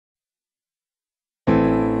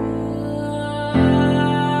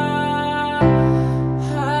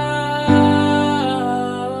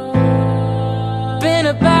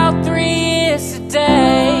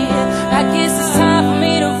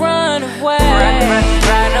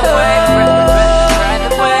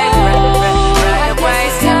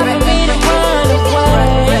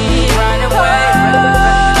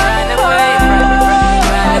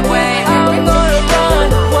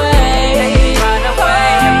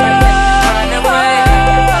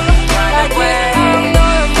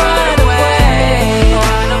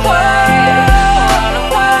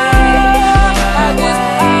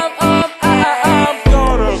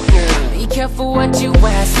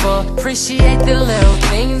the little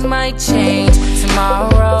things might change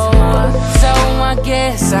tomorrow. So I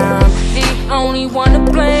guess I'm the only one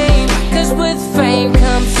to blame, 'cause with fame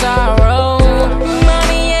comes sorrow.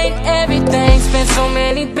 Money ain't everything, spent so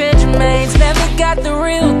many Benjamins, never got the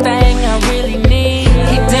real thing I really need.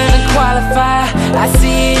 He doesn't qualify, I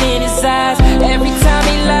see it in his eyes. Every time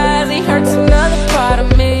he lies, he hurts another part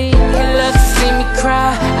of me. He loves to see me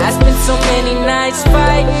cry, I spent so many nights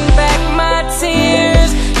fighting